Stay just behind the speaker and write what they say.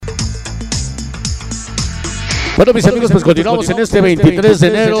Bueno, mis amigos, pues continuamos en este 23 de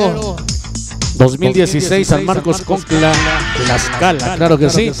enero 2016, San Marcos Concla, Tlaxcala, claro que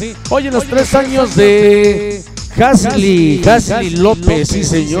sí. Hoy en los 3 años de Hasli López, sí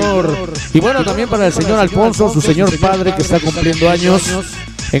señor. Y bueno, también para el señor Alfonso, su señor padre, que está cumpliendo años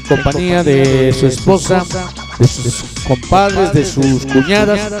en compañía de su esposa, de sus compadres, de sus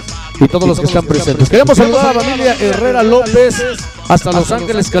cuñadas y todos los que están presentes. Queremos saludar a la familia Herrera López hasta Los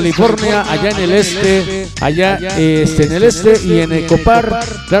Ángeles, California, allá en el este, en el este y en Ecopar,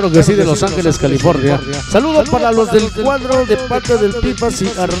 claro que sí, de Los Ángeles, California. Saludos para los del cuadro de parte del Pipas y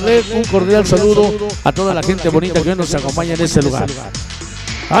Arlet, un cordial saludo a toda la gente bonita que hoy nos acompaña en ese lugar.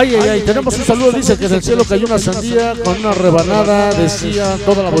 Ay, ay, ay, tenemos un saludo, dice que del cielo cayó una sandía con una rebanada, decía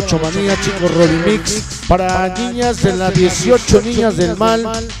toda la bochomanía, chicos Rodimix, para niñas de las 18 niñas del mal,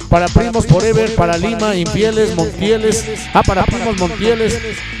 para primos forever, para Lima, Infieles, Montieles, para primos Montieles,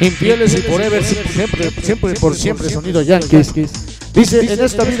 Infieles y forever, siempre por siempre, sonido Yankyss. Dice, en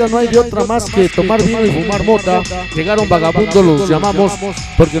esta vida no hay de otra más que tomar vino y fumar mota. Llegaron vagabundos, los llamamos,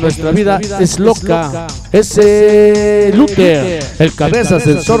 porque nuestra vida es loca. Ese Luther, el Cabezas,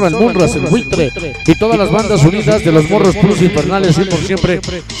 el Zorra, el Munras, el Buitre y todas las bandas unidas de los Morros Plus Infernales y por siempre.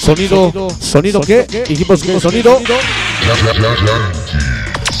 Sonido ¿qué? Dijimos que sonido.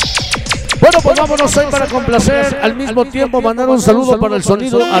 Bueno, pues vámonos ahí para complacer. Al mismo tiempo mandar un saludo para el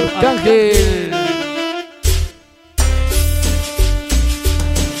sonido Arcángel.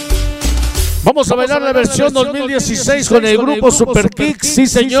 Vamos a bailar la versión 2016 con el grupo Super Kicks, sí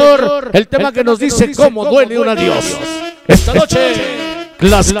señor. El tema que nos dice cómo duele un adiós. Esta noche,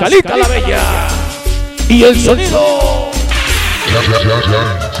 Tlaxcalita la Bella y el sonido.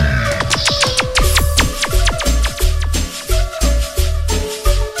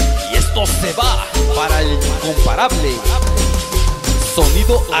 Y esto se va para el incomparable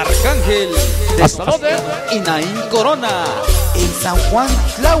sonido Arcángel de Inaín Corona en San Juan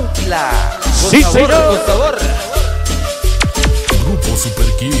Tlautla. Sí, señor. Con sabor. Grupo Super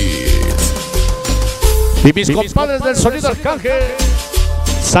Kids. Y mis compadres del sonido Arcángel,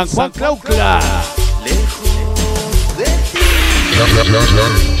 San Juan Tlautla. Lejos de ti.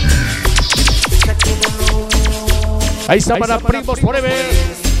 Ahí está para primos forever,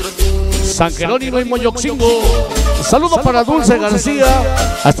 San Jerónimo y Moyoxingo. Saludo para Dulce García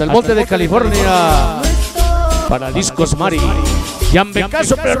hasta el monte de California. Para Discos Mari.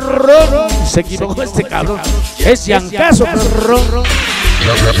 Yancasso, perrón. Se equivocó este cabrón. Es Yancasso, perrón.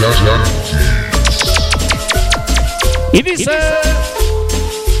 Y dice: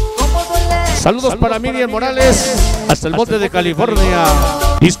 saludos para Miriam Morales hasta el monte de California.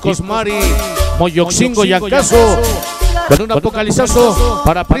 Discos Mari, Moyoxingo, Yancasso. Con un apocalizazo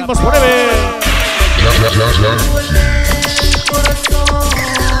para primos forever.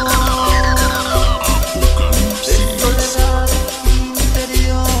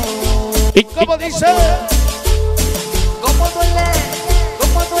 ¿Y cómo dice? ¿Cómo duele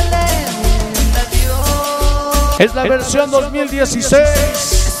un adiós? Es la versión 2016.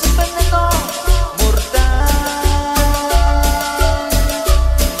 Es un veneno mortal.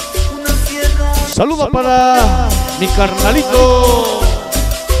 Una sierra. Saludo para mi carnalito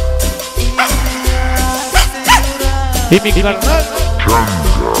y mi carnal,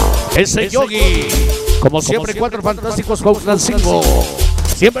 ese Yogi. Como siempre, 4 fantásticos con 5.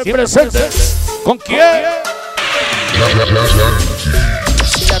 Siempre presentes. ¿Con quién?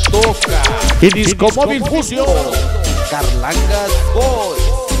 La toca. Y Disco Móvil Fusión. Carlangas Boys.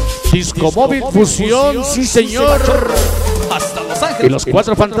 Disco Móvil Fusión, sí señor. Hasta Los Ángeles. Y los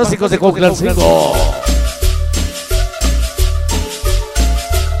 4 fantásticos de Conclan 5.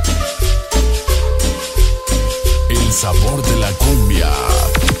 El sabor de la cumbia.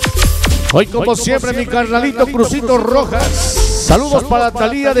 Hoy como siempre mi carnalito Crucito Rojas. Saludos para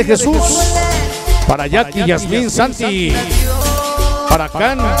Talía de Jesús, para Jackie, Yasmín, Santi, para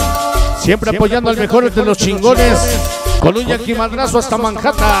Can, siempre apoyando al mejor entre los chingones, con un Yankee madrazo hasta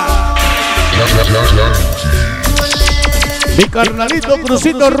Manhattan. Mi carnalito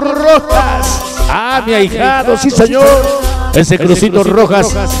Crucito Rojas, mi ahijado, sí señor, ese Crucito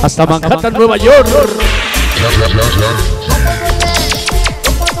Rojas hasta Manhattan, Nueva York.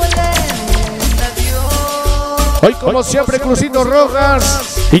 Hoy como siempre Crucito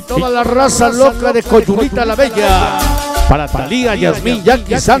Rojas y toda la raza loca de Coyulita la Bella. Para Talía, Yasmín,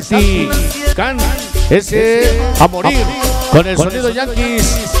 Yankyss, Santi, Can, ese a morir con el sonido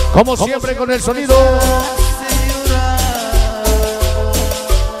Yankyss. Como siempre con el sonido.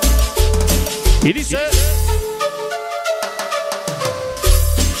 Y dice: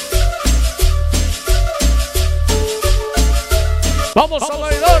 vamos a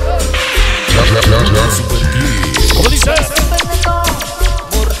bailar. Super Kids. ¿Cómo dice?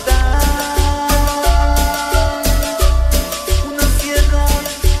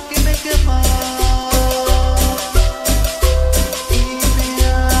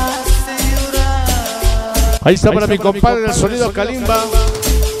 Ahí está para mi compadre el sonido Kalimba.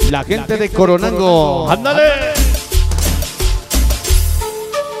 La gente de Coronango. ¡Ándale!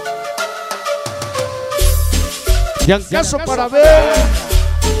 Yankyss para ver.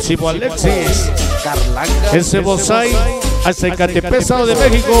 Chivo Alexis. Ese bonsai hasta Ecatepec, Estado de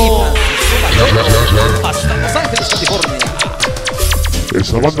México. Hasta Los Ángeles, California.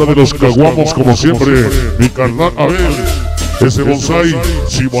 Esa banda de los caguamos como siempre. Mi carnal Abel. Ese bonsai,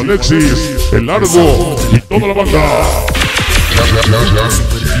 Chivo Alexis, el largo y toda la banda.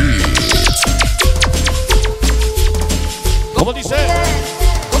 ¿Cómo dice?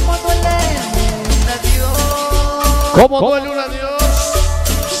 ¿Cómo duele un adiós? ¿Cómo duele un adiós?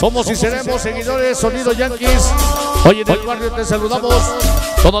 Somos y seremos seguidores Sonido Yankyss. Hoy en el barrio te saludamos.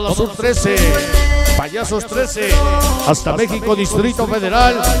 Toda la Sur 13, Payasos 13, hasta México Distrito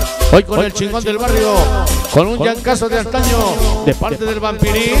Federal. Hoy con el chingón del barrio, con un Yancazo de antaño, de parte del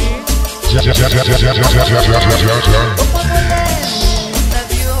vampirín.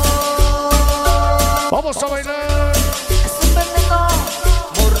 Vamos a bailar.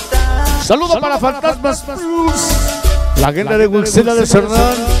 Saludo para Fantasmas Plus, la gente de Huixila de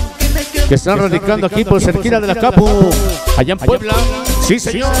Cerdán, que están radicando aquí por cerquita de la Capu, allá en Puebla. Sí,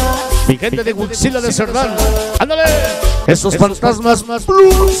 señor. Mi gente de Huixila de Cerdán. ¡Ándale! Esos Fantasmas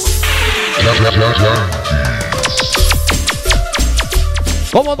Plus.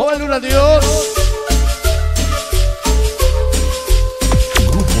 ¿Cómo duele un adiós?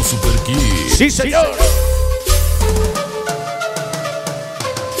 Grupo Super Kids. Sí, señor.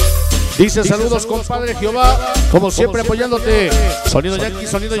 Dice saludos, compadre Jehová, como siempre apoyándote. Sonido Yankyss,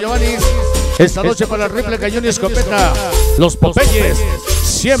 sonido Giovanni. Esta noche para el rifle, cañón y escopeta, los Popeyes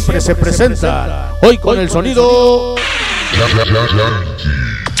siempre se presenta. Hoy con el sonido.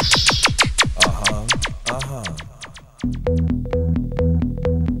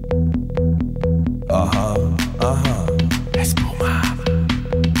 Espuma.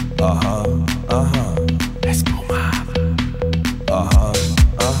 Espuma.